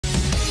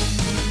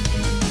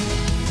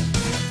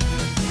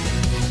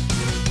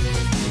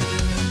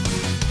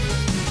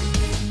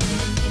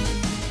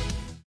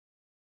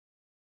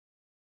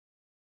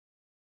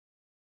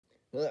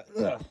Ow.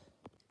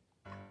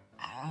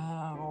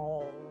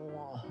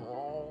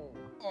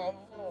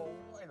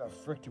 Why the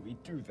frick did we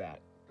do that?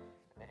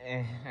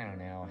 I don't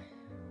know.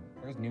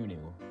 Where's Nunu?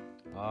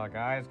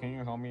 Guys, can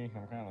you help me?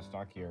 I'm kind of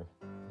stuck here.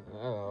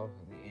 Oh.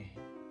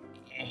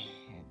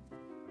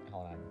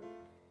 Hold on.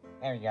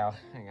 There you go.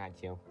 I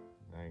got you.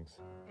 Thanks.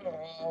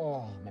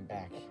 Oh, my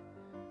back.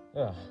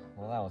 Ugh.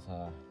 Well, that was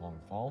a long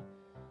fall.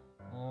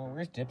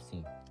 Where's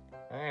Gypsy?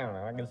 I don't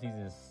know. I guess he's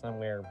just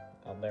somewhere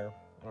out there.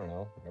 I don't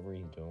know. Whatever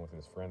he's doing with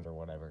his friends or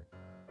whatever.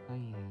 Oh,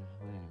 yeah.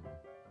 Whatever.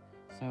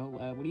 So,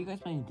 what do you guys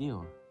plan to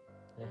do?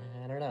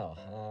 I don't know.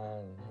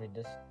 We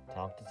just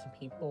talk to some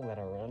people that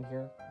are around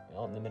here,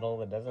 out in the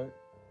middle of the desert.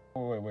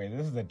 Oh, wait,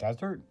 this is the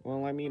desert?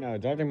 Well, I mean,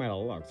 judging by the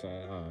looks,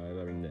 I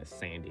mean, the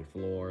sandy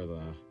floor,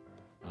 the,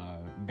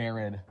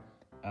 barren,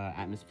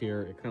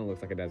 atmosphere, it kind of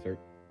looks like a desert.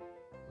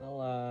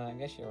 Well, I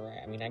guess you're right.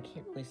 I mean, I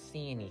can't really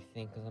see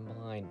anything because I'm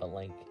blind, but,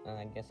 like,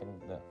 I guess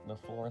the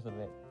floor is a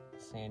bit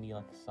sandy,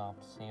 like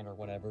soft sand or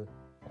whatever.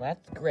 Well,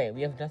 that's great.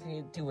 We have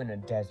nothing to do in a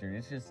desert.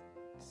 It's just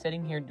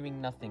sitting here doing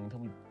nothing until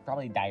we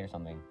probably die or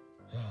something.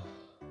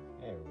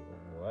 Hey,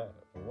 what?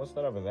 What's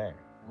that over there?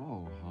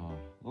 Oh,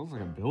 looks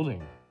like a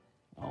building.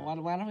 Oh,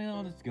 why don't we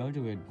all just go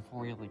to it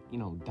before we, like, you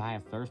know, die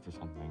of thirst or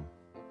something?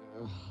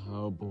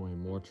 Oh boy,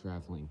 more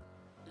traveling.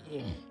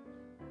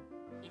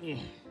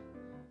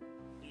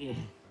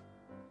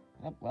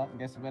 Oh, well, I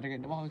guess we better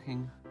get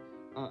walking.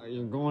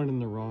 You're going in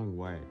the wrong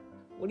way.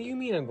 What do you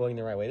mean I'm going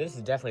the right way? This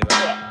is definitely the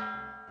way.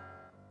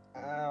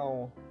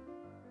 Ow.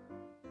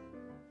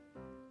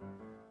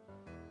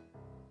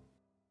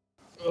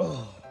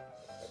 Ugh.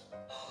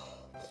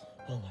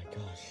 Oh my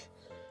gosh.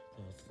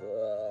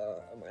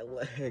 My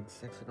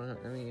legs. Actually, I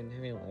don't have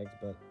any legs,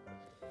 but...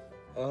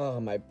 Oh,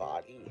 my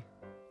body.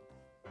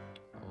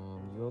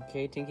 You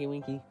okay, Tinky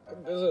Winky?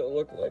 It doesn't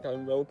look like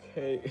I'm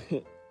okay.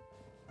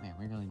 Man,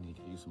 we really need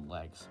to use some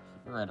legs.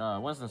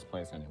 Alright, what's this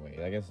place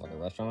anyway? I guess like a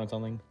restaurant or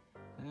something?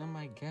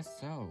 I guess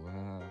so.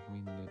 I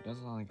mean, it does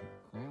sound like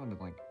a ground and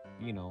like,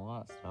 you know, a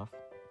lot of stuff.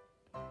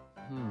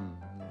 Well,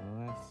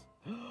 that's...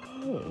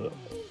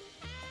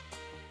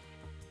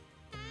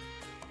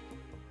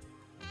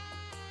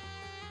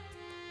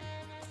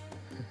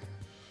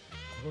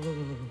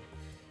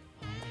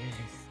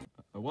 Yes.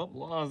 What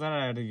law is that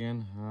at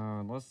again?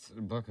 Let's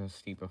book a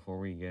seat before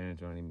we get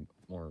into any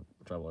more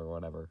trouble or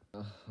whatever.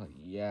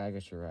 Yeah, I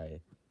guess you're right.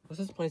 What's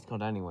this place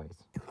called anyways?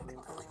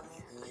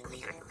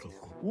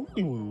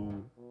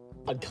 Ooh,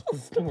 a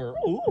customer.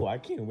 Ooh, I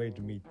can't wait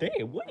to meet them.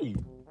 Wait.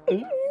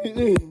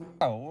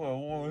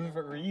 Oh, what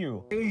for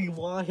you? Hey,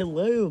 well,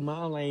 hello,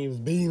 my name's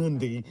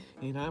Bandy,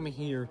 and I'm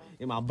here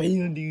in my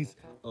Bandy's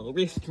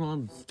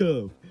restaurant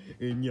stuff.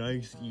 And I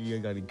see I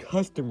got a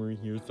customer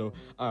here, so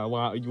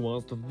you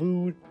want some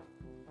food?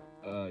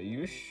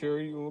 You sure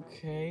you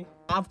okay?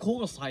 Of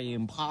course I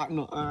am,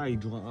 partner.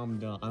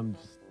 I'm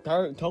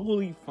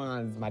totally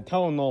fine. It's my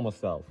total normal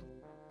self.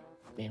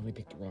 Man, we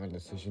picked the wrong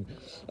decision.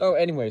 Oh,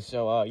 anyway,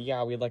 so,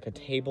 yeah, we'd like a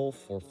table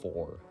for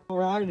 4.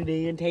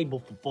 Alrighty, a table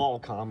for 4,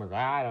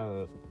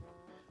 comrade.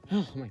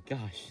 Oh my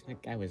gosh,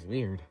 that guy was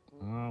weird.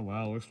 Oh,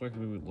 well, looks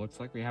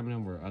like we have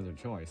no other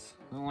choice.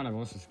 Oh, whatever,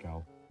 let's just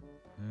go.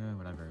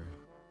 Whatever.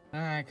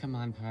 Alright, come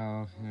on,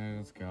 pal.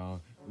 Let's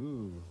go.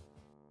 Ooh.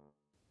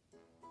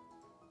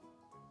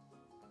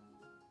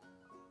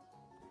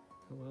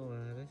 Well,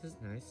 this is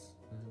nice.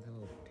 Got a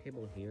little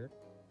table here.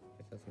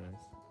 Guess that's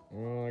nice.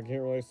 Well, I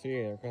can't really see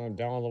it. I'm kind of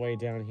down all the way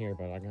down here,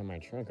 but I got my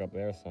trunk up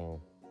there,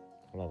 so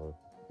whatever.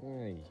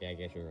 Yeah, I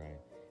guess you're right.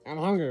 I'm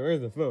hungry.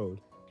 Where's the food?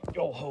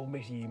 Yo ho,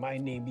 matey. My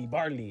name be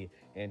Barley,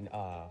 and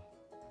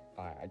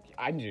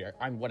I'm your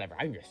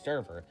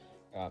server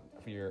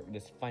for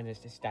this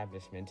finest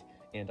establishment,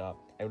 and I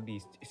would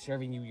be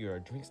serving you your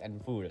drinks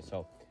and food.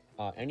 So,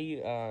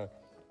 any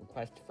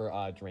request for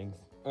drinks?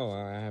 Oh,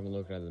 I haven't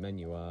looked at the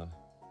menu.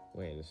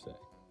 Wait a sec.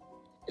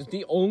 Is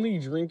the only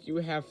drink you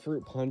have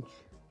fruit punch?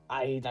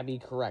 That'd be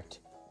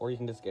correct. Or you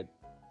can just get,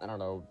 I don't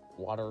know,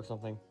 water or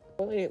something.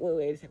 Wait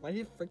a sec. Why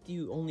the frick do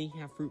you only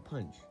have fruit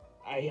punch?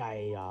 I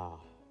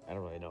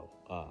don't really know.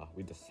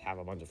 We just have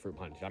a bunch of fruit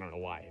punch. I don't know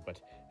why,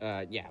 but,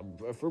 yeah,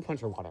 fruit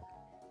punch or water.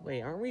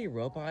 Wait, aren't we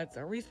robots?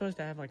 Aren't we supposed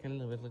to have, like, any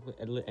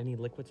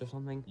liquids or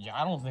something?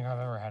 Yeah, I don't think I've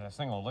ever had a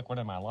single liquid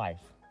in my life.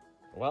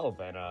 Well,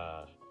 then,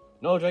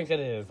 no drinks it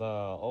is.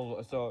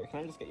 So can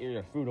I just get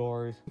your food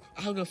orders?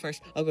 I'll go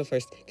first.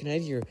 Can I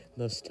have your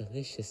most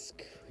delicious,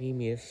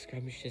 creamiest,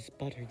 scrumptious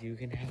butter you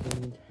can have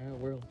in the entire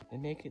world?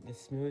 And make it the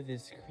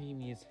smoothest,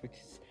 creamiest,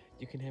 richest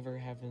you can ever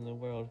have in the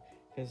world.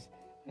 Because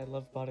I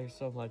love butter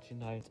so much,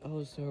 and it's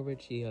oh so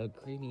richy,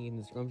 creamy,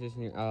 and scrumptious.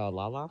 And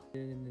Lala?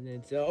 And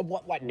it's,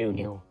 what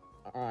new?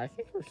 I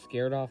think we're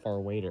scared off our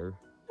waiter.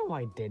 No,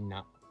 I did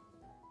not.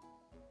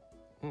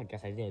 I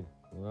guess I did.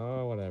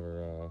 Oh,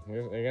 whatever.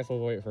 I guess we'll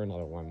wait for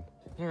another one.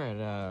 Alright,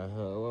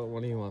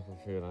 what do you want for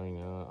food? I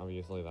mean,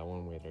 obviously that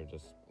one waiter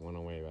just went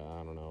away, but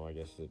I don't know. I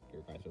guess your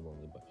guys are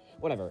lonely, but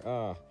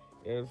whatever.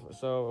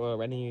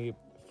 Any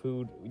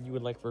food you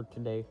would like for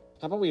today?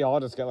 How about we all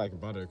just get, like,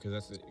 butter?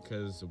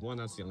 Because one,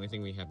 that's the only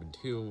thing we have, and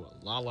two,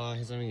 Lala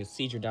is having a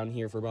seizure down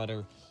here for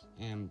butter,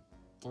 and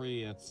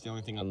 3, that's the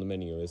only thing on the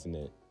menu, isn't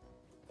it?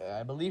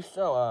 I believe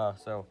so.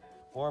 So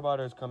 4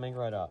 butters coming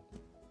right up.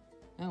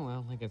 Oh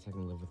well, I guess I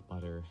can live with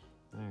butter.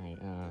 Alright,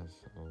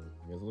 so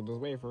I guess we'll just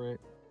wait for it.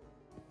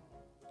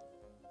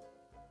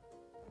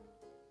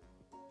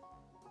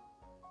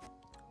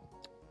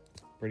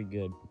 Pretty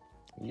good.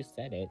 You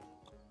said it.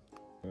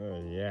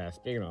 Oh yeah,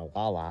 speaking of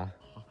Lala.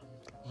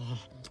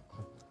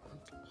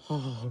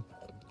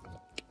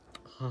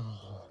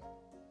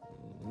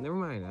 Never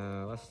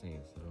mind, let's see.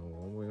 So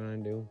what are we gonna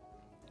do?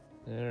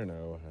 I don't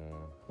know.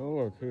 Oh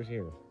look, who's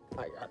here?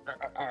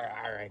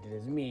 Alright, it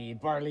is me,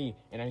 Barley,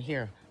 and I'm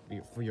here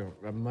for your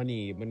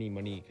money,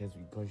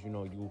 because you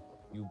know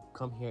you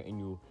come here and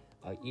you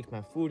eat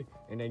my food,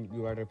 and then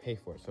you rather pay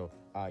for it. So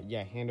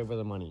yeah, hand over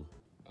the money.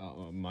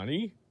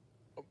 Money?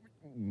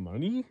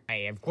 Money?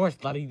 Hey, of course,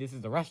 buddy. This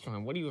is the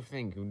restaurant. What do you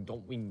think? You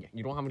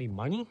don't have any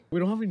money? We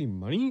don't have any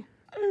money?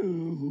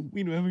 Oh,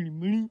 we don't have any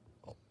money.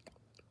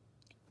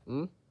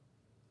 Hmm?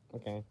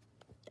 Okay.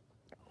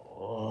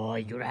 Oh,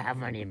 you don't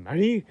have any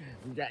money?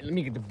 Let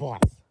me get the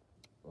boss.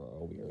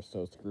 Oh, we are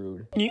so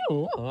screwed. You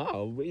don't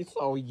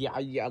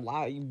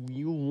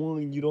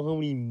have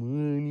any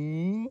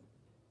money?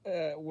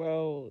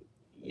 Well,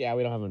 yeah,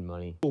 we don't have any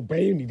money. Oh,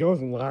 baby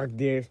doesn't like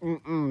this.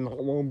 That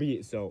won't be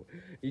it. So,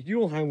 if you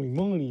don't have any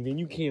money, then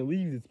you can't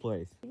leave this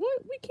place.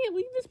 What? We can't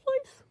leave this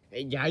place?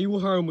 Hey, yeah, you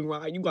heard me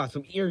right. You got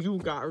some ears. You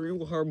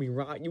heard me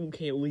right. You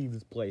can't leave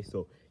this place.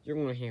 So, you're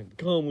gonna have to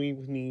come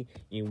with me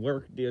and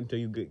work until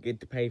you get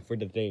to pay for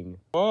the thing.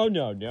 Oh,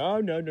 no.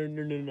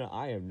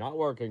 I am not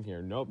working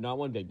here. Nope, not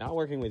one day. Not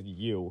working with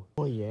you.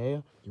 Oh, yeah?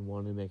 You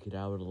want to make it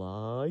out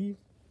alive?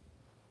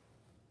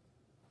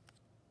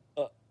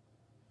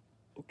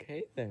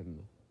 Okay,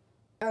 then.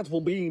 That's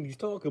what Beanie's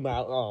talking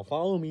about. Oh,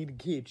 follow me to the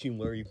kitchen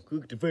where you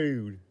cook the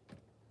food.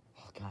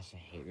 Oh, gosh, I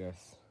hate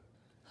this.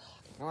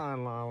 Come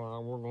on,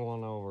 Lala, we're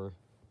going over.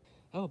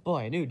 Oh,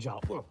 boy, a new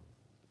job. Ow.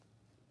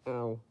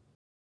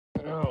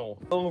 Ow.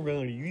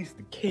 Alrighty, this is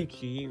the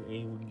kitchen,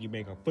 and you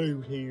make our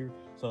food here.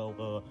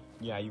 So,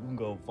 yeah, you can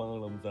go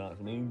find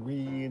some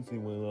ingredients,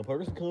 and when a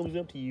person comes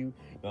up to you,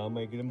 I'll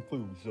make them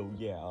food. So,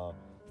 yeah,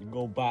 you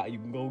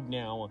can go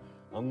now.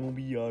 I'm gonna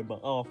be in my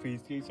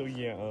office, so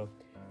yeah,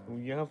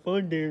 we have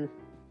fun there.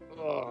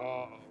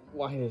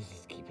 Why does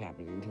this keep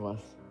happening to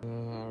us? I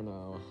don't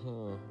know.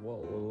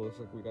 Well, looks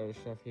like we got a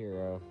chef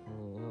here.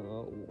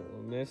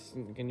 Miss,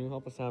 can you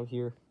help us out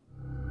here?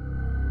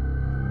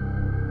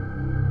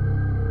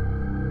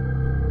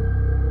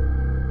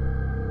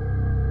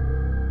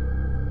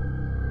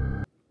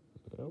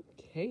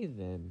 Okay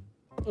then.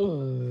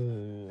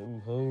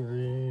 I'm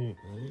hungry.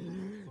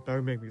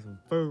 Better make me some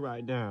food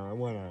right now. I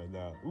want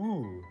that.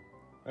 Ooh,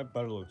 that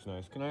butter looks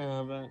nice. Can I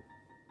have that?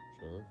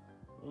 Sure.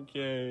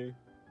 Okay.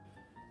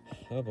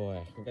 Oh boy,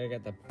 we gotta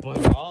get the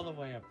butter all the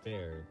way up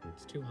there.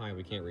 It's too high,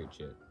 we can't reach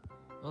it.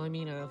 Well, I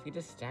mean, if we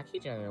just stack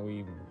each other,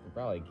 we could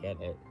probably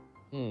get it.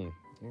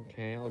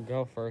 Okay, I'll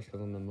go first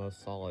because I'm the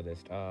most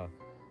solidest.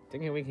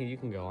 Thinking you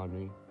can go on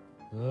me.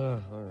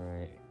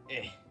 Alright.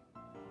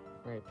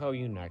 Alright, Poe,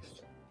 you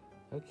next.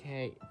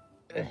 Okay.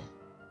 There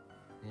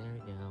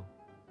we go.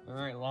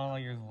 Alright, Lala,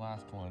 you're the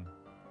last one.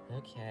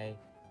 Okay.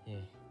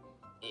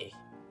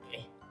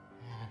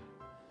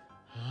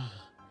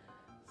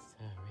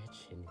 So rich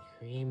and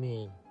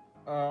creamy.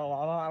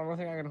 Lala, I don't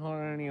think I can hold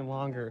it any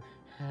longer.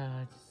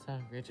 It's so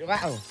rich.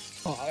 Wow!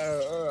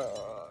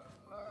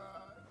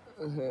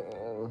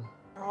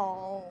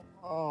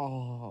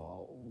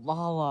 Oh,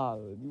 Lala,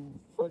 you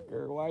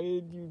fucker, why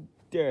did you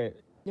do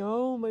it?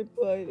 No, my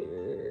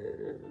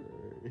butter.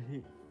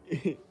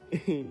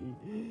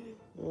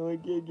 Oh, I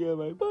can't get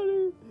my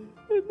butter,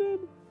 and then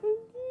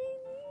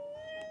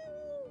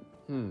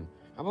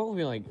how about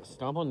we like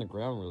stomp on the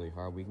ground really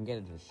hard? We can get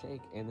it to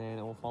shake, and then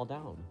it will fall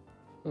down.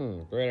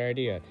 Great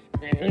idea.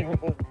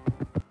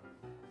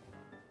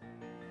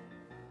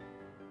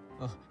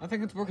 Oh, I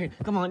think it's working.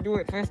 Come on, do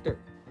it faster.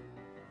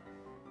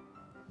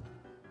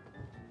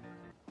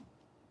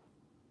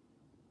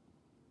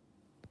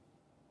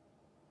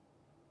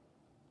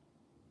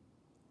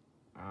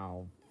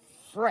 Ow,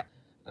 frick.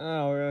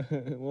 Oh,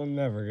 we'll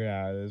never get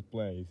out of this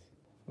place.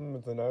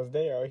 It's a nice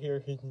day out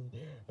here.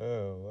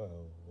 Oh,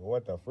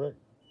 what the frick?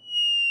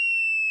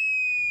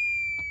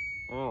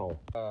 Ow.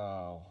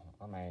 Oh,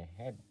 my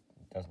head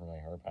doesn't really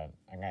hurt, but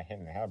I got hit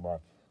in the head,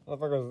 but what the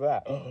frick was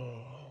that?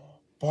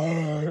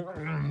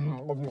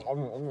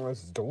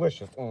 This is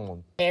delicious.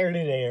 There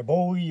today,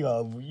 boy.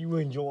 You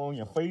enjoying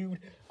your food?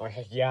 Oh,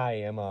 heck yeah, I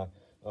am.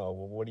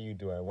 What are you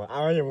doing? Well,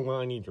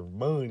 I need your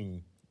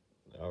money.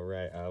 All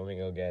right, let me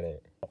go get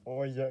it.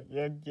 Oh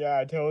yeah,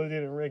 I totally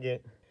didn't rig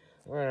it.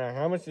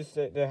 How much did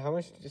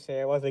you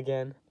say it was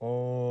again?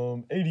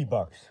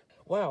 $80.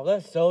 Wow,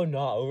 that's so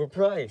not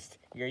overpriced.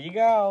 Here you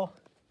go.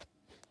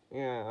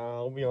 Yeah,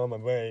 I'll be on my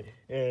way.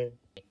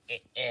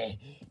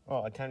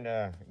 Oh, time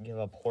to give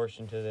a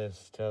portion to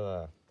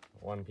the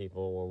one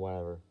people or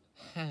whatever.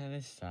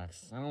 This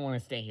sucks. I don't want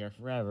to stay here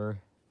forever.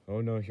 Oh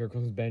no, here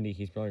comes Bendy.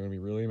 He's probably gonna be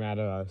really mad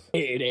at us.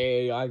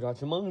 Hey, I got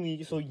some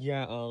money, so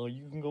yeah,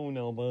 you can go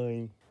now,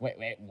 bye.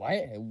 Wait,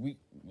 what? We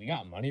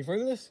got money for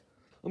this?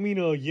 I mean,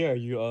 yeah,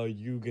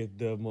 you get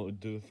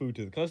the food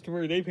to the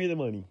customer, they pay the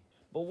money.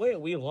 But wait,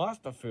 we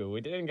lost the food.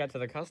 We didn't get to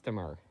the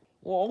customer.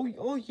 Well,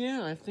 oh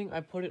yeah, I think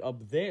I put it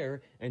up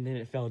there, and then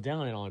it fell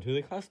down and onto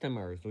the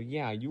customer. So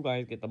yeah, you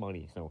guys get the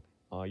money. So,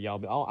 yeah,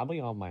 I'll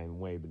be on my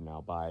way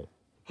now. Bye.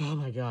 Oh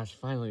my gosh,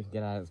 finally we can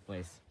get out of this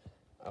place.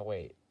 Oh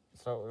wait,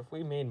 so if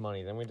we made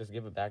money, then we just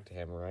give it back to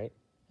him, right?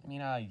 I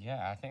mean,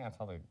 yeah, I think that's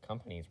how the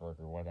companies work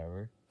or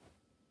whatever.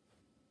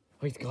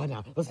 Oh, he's gone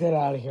now. Let's get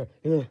out of here.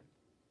 Ugh.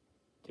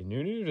 Did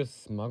Nunu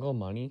just smuggle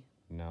money?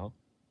 No.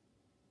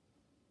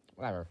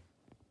 Whatever.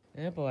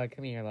 Yeah, boy,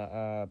 come here,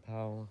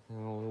 pal.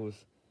 Oh, it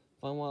was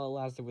fun while it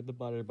lasted with the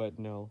butter, but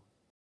no.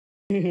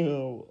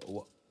 Ew.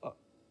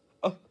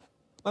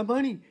 My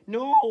money!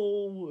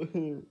 No!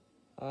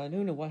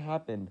 Nunu, what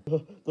happened?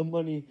 The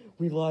money.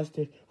 We lost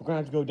it. We're gonna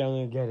have to go down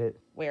and get it.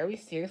 Wait, are we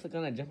seriously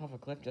gonna jump off a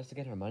cliff just to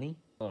get our money?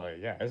 Oh,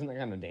 yeah. Isn't that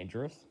kind of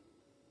dangerous?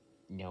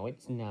 No,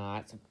 it's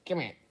not. So, come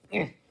here.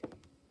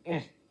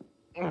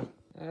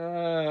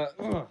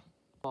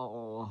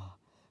 Oh.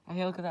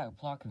 Hey, look at that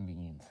plot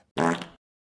convenience.